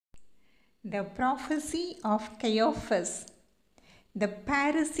The prophecy of Caiaphas. The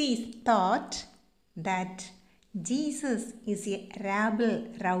Pharisees thought that Jesus is a rabble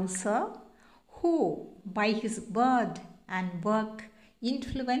rouser who, by his word and work,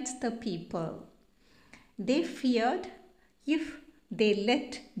 influenced the people. They feared if they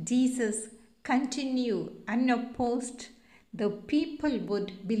let Jesus continue unopposed, the people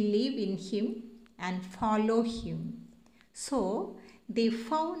would believe in him and follow him. So they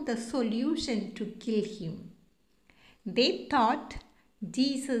found the solution to kill him. They thought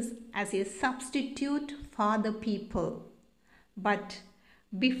Jesus as a substitute for the people. But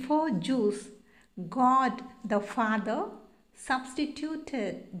before Jews, God the Father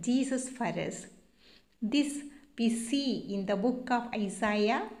substituted Jesus for us. This we see in the book of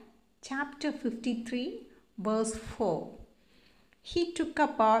Isaiah, chapter 53, verse 4. He took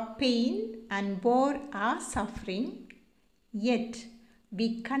up our pain and bore our suffering, yet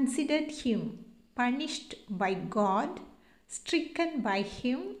we considered him punished by God, stricken by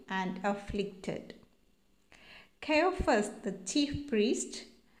him and afflicted. Caiaphas, the chief priest,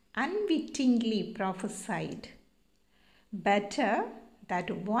 unwittingly prophesied, "Better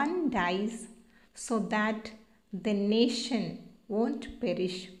that one dies so that the nation won't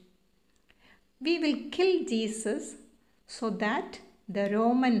perish. We will kill Jesus so that the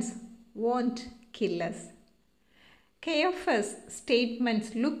Romans won't kill us." Caiaphas'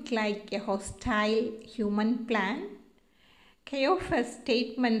 statements look like a hostile human plan. Caiaphas'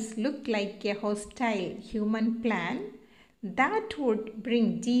 statements look like a hostile human plan that would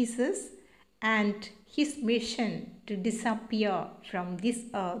bring Jesus and his mission to disappear from this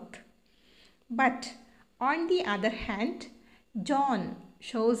earth. But on the other hand, John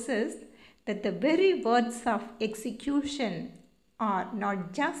shows us that the very words of execution are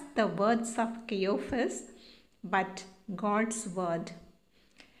not just the words of Caiaphas, but God's word.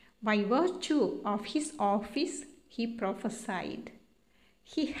 By virtue of his office, he prophesied.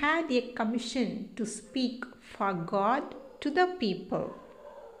 He had a commission to speak for God to the people.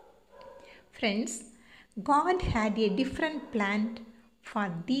 Friends, God had a different plan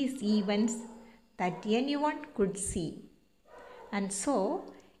for these events that anyone could see. And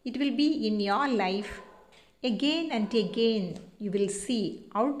so, it will be in your life. Again and again, you will see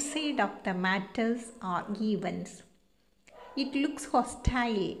outside of the matters or events. It looks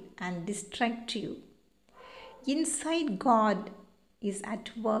hostile and destructive. Inside, God is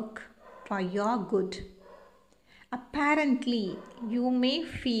at work for your good. Apparently, you may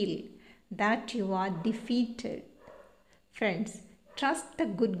feel that you are defeated. Friends, trust the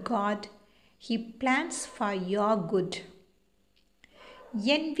good God. He plans for your good.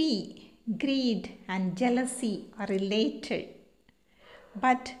 Envy, greed, and jealousy are related,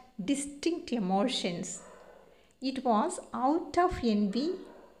 but distinct emotions. It was out of envy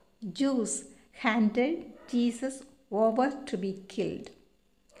Jews handed Jesus over to be killed.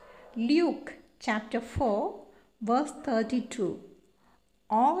 Luke chapter 4, verse 32.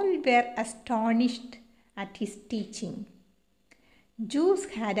 All were astonished at his teaching. Jews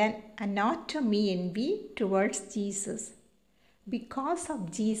had an anatomy envy towards Jesus. Because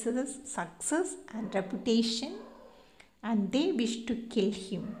of Jesus' success and reputation, and they wished to kill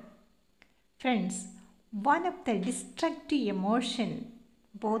him. Friends, one of the destructive emotions,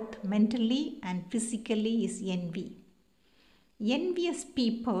 both mentally and physically, is envy. Envious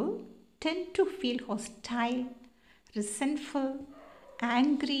people tend to feel hostile, resentful,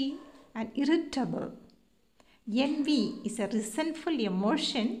 angry, and irritable. Envy is a resentful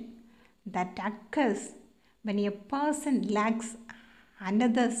emotion that occurs when a person lacks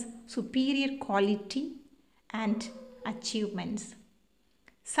another's superior quality and achievements.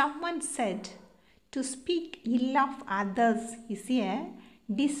 Someone said, to speak ill of others is a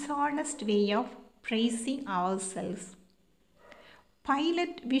dishonest way of praising ourselves.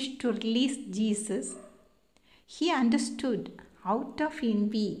 Pilate wished to release Jesus. He understood out of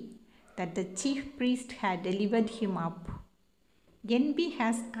envy that the chief priest had delivered him up. Envy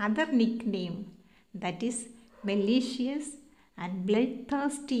has other nickname, that is malicious and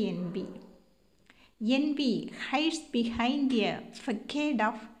bloodthirsty envy. Envy hides behind a facade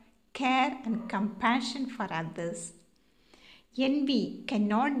of care and compassion for others. Envy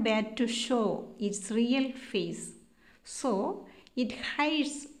cannot bear to show its real face, so it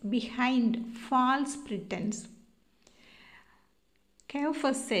hides behind false pretense.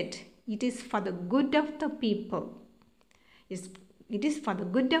 Caiaphas said, "It is for the good of the people." It is for the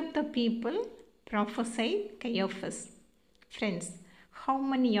good of the people, prophesied Caiaphas. Friends, how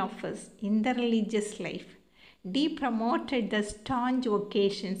many of us in the religious life de-promoted the staunch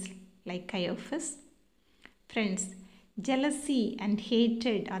vocations like Caiaphas? Friends, Jealousy and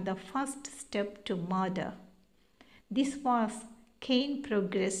hatred are the first step to murder. This was Cain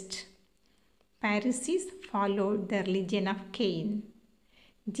progressed. Pharisees followed the religion of Cain.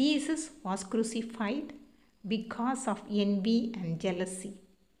 Jesus was crucified because of envy and jealousy.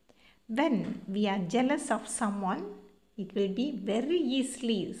 When we are jealous of someone, it will be very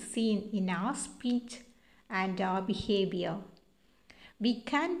easily seen in our speech and our behavior. We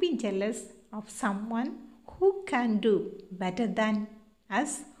can be jealous of someone who can do better than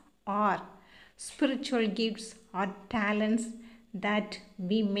us, or spiritual gifts or talents that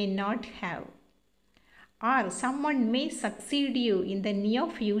we may not have. Or someone may succeed you in the near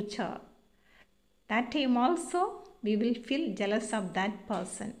future. That time also we will feel jealous of that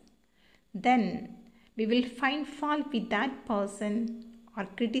person. Then we will find fault with that person or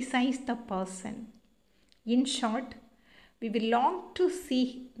criticize the person. In short, we will long to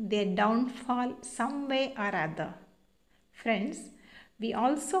see their downfall some way or other. Friends, we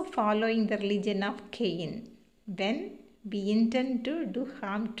also following the religion of Cain when we intend to do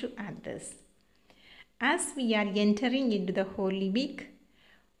harm to others. As we are entering into the Holy Week,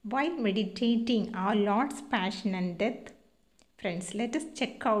 while meditating our Lord's Passion and Death, friends, let us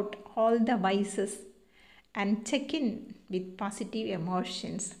check out all the vices and check in with positive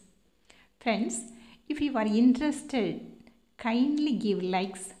emotions. Friends, if you are interested, kindly give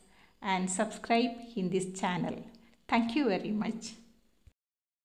likes and subscribe in this channel. Thank you very much.